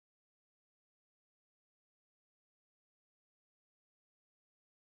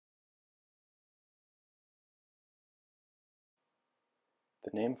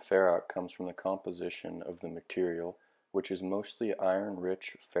The name Ferrock comes from the composition of the material, which is mostly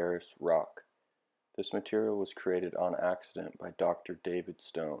iron-rich ferrous rock. This material was created on accident by Dr. David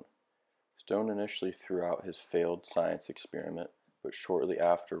Stone. Stone initially threw out his failed science experiment, but shortly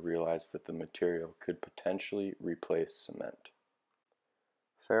after realized that the material could potentially replace cement.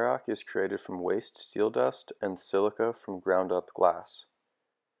 Ferrock is created from waste steel dust and silica from ground-up glass.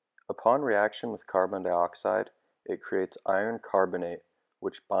 Upon reaction with carbon dioxide, it creates iron carbonate,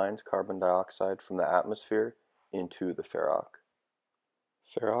 which binds carbon dioxide from the atmosphere into the ferrock.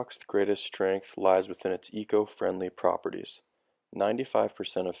 Ferrock's greatest strength lies within its eco-friendly properties.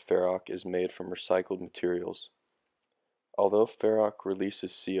 95% of ferrock is made from recycled materials. Although ferrock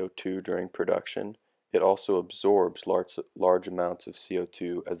releases CO2 during production, it also absorbs large amounts of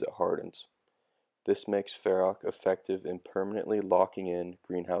CO2 as it hardens. This makes ferrock effective in permanently locking in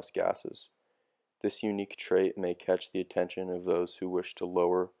greenhouse gases. This unique trait may catch the attention of those who wish to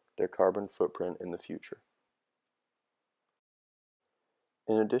lower their carbon footprint in the future.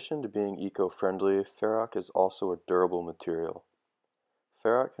 In addition to being eco-friendly, ferrock is also a durable material.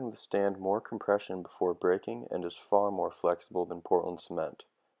 Ferrock can withstand more compression before breaking and is far more flexible than Portland cement.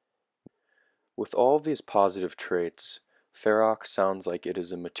 With all of these positive traits, ferrock sounds like it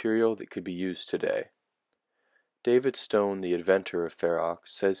is a material that could be used today. David Stone, the inventor of ferrock,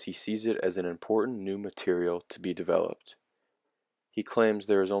 says he sees it as an important new material to be developed. He claims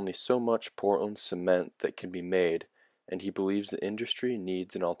there is only so much Portland cement that can be made, and he believes the industry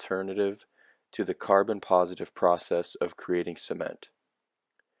needs an alternative to the carbon-positive process of creating cement.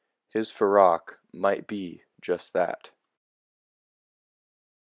 His Ferrock might be just that.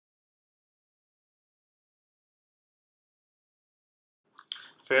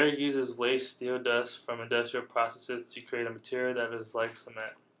 Ferrock uses waste steel dust from industrial processes to create a material that is like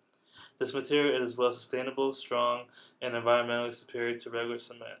cement. This material is well sustainable, strong, and environmentally superior to regular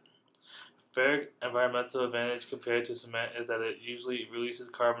cement. Ferrock's environmental advantage compared to cement is that it usually releases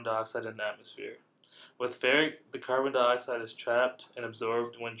carbon dioxide in the atmosphere. With ferric, the carbon dioxide is trapped and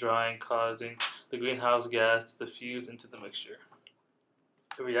absorbed when drying, causing the greenhouse gas to diffuse into the mixture.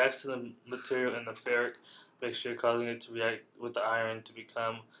 It reacts to the material in the ferric mixture, causing it to react with the iron to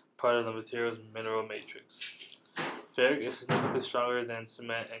become part of the material's mineral matrix. Ferric is significantly stronger than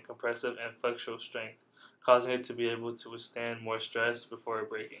cement in compressive and flexural strength, causing it to be able to withstand more stress before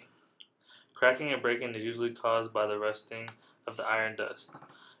breaking. Cracking and breaking is usually caused by the rusting of the iron dust.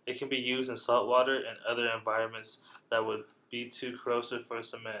 It can be used in salt water and other environments that would be too corrosive for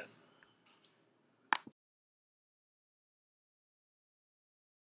cement.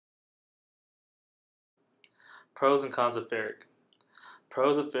 Pros and cons of ferric.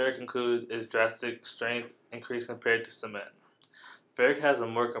 Pros of ferric include its drastic strength increase compared to cement. Ferric has a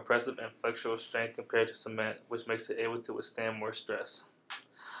more compressive and flexural strength compared to cement, which makes it able to withstand more stress.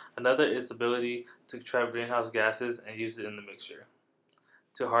 Another is its ability to trap greenhouse gases and use it in the mixture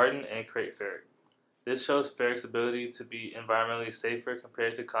to harden and create ferric. This shows ferric's ability to be environmentally safer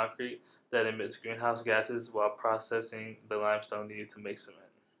compared to concrete that emits greenhouse gases while processing the limestone needed to make cement.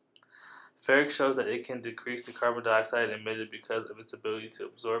 Ferric shows that it can decrease the carbon dioxide emitted because of its ability to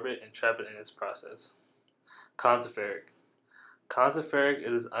absorb it and trap it in its process. Cons of ferric. Cons of ferric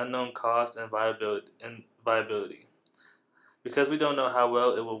is its unknown cost and viability. Because we don't know how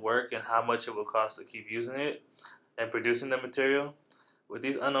well it will work and how much it will cost to keep using it and producing the material, with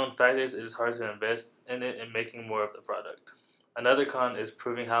these unknown factors, it is hard to invest in it and making more of the product. Another con is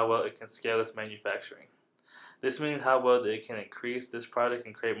proving how well it can scale its manufacturing. This means how well it can increase this product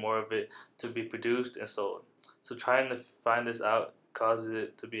and create more of it to be produced and sold. So trying to find this out causes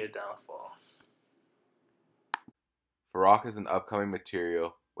it to be a downfall. Ferrock is an upcoming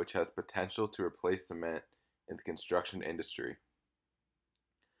material which has potential to replace cement in the construction industry.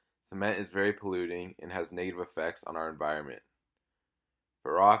 Cement is very polluting and has negative effects on our environment.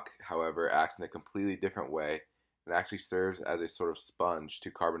 Ferrock, however, acts in a completely different way and actually serves as a sort of sponge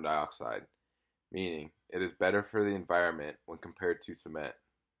to carbon dioxide, meaning it is better for the environment when compared to cement.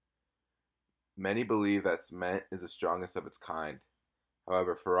 Many believe that cement is the strongest of its kind.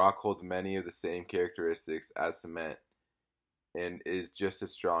 However, Ferrock holds many of the same characteristics as cement and is just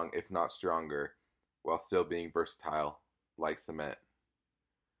as strong, if not stronger, while still being versatile, like cement.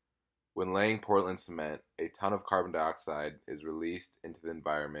 When laying Portland cement, a ton of carbon dioxide is released into the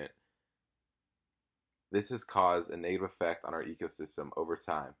environment. This has caused a negative effect on our ecosystem over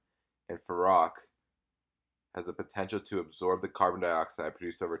time, and Ferrock has the potential to absorb the carbon dioxide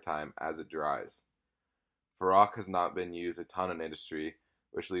produced over time as it dries. Ferrock has not been used a ton in industry,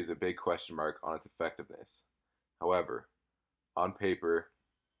 which leaves a big question mark on its effectiveness. However, on paper,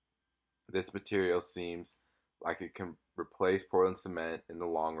 this material seems like it can replace Portland cement in the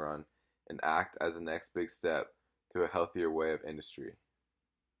long run and act as the next big step to a healthier way of industry.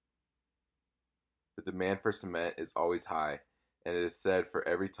 The demand for cement is always high, and it is said for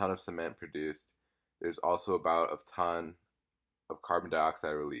every ton of cement produced, there's also about a ton of carbon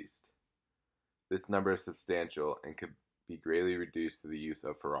dioxide released. This number is substantial and could be greatly reduced through the use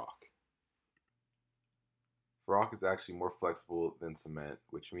of Ferrock. Ferrock is actually more flexible than cement,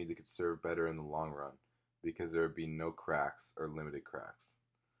 which means it could serve better in the long run because there would be no cracks or limited cracks.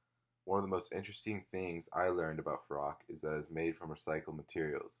 One of the most interesting things I learned about Ferrock is that it's made from recycled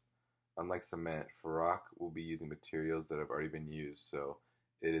materials. Unlike cement, Ferrock will be using materials that have already been used, so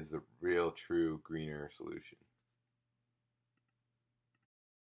it is the real, true, greener solution.